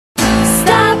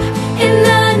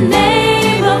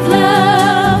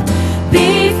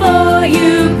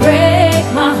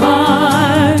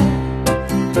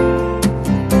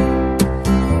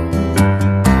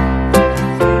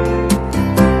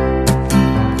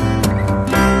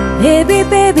Baby,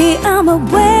 baby, I'm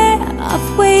aware of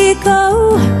where you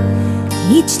go.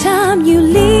 Each time you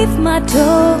leave my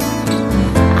door,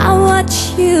 I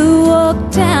watch you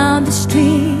walk down the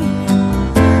street,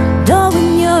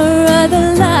 knowing your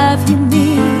other life you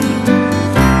need.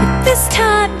 But this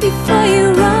time before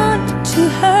you run to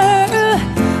her,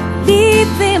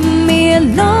 leaving me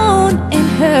alone and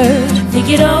hurt. Think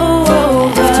it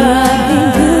over. After I've been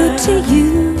good to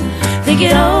you, Think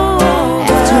it over.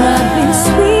 after I've been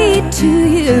sweet to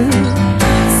you.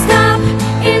 Stop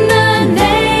in the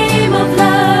name of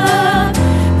love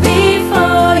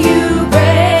before you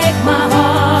break my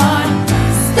heart.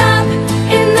 Stop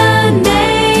in the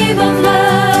name of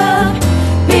love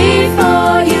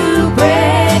before you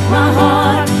break my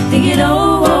heart. Think it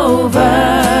over.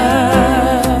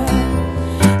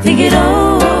 Think it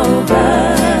over.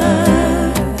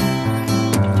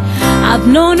 I've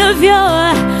known of your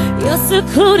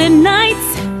secluded nights.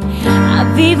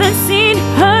 I've even seen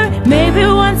her maybe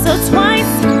once or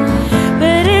twice.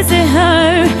 But is it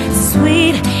her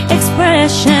sweet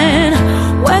expression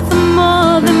worth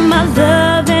more than my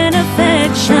love and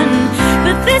affection?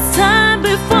 But this time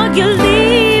before you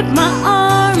leave my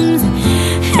arms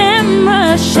and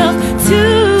rush up to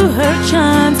her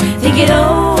charms, think it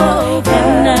over.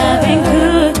 And I've been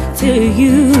good to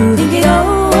you. Think it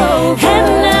over.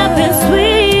 And I've been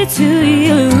sweet to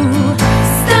you.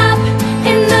 Stop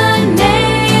in the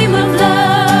name of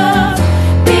love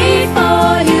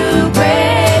before you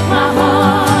break my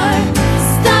heart.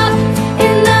 Stop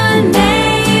in the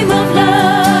name of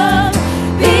love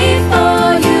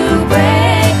before you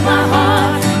break my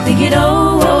heart. Think it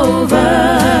over.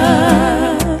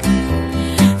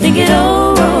 Think it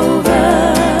over.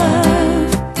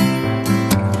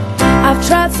 I've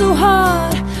tried so hard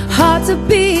to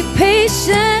be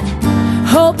patient,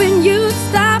 hoping you'd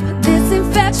stop this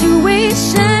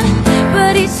infatuation.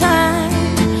 But each time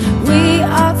we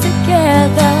are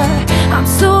together, I'm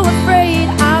so afraid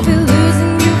I'll be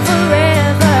losing you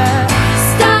forever.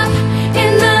 Stop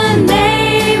in the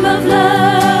name of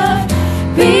love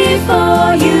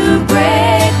before you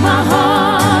break my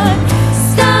heart.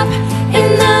 Stop in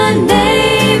the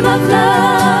name of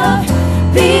love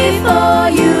before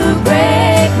you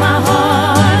break my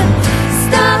heart.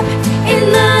 Stop in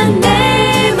the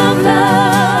name of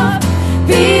love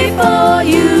before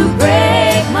you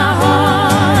break my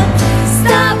heart.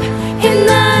 Stop in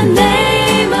the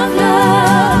name of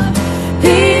love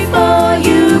before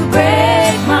you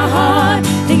break my heart.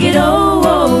 Think it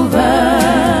over.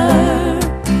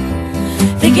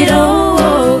 Think it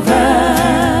over.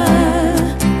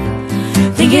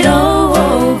 Think it over.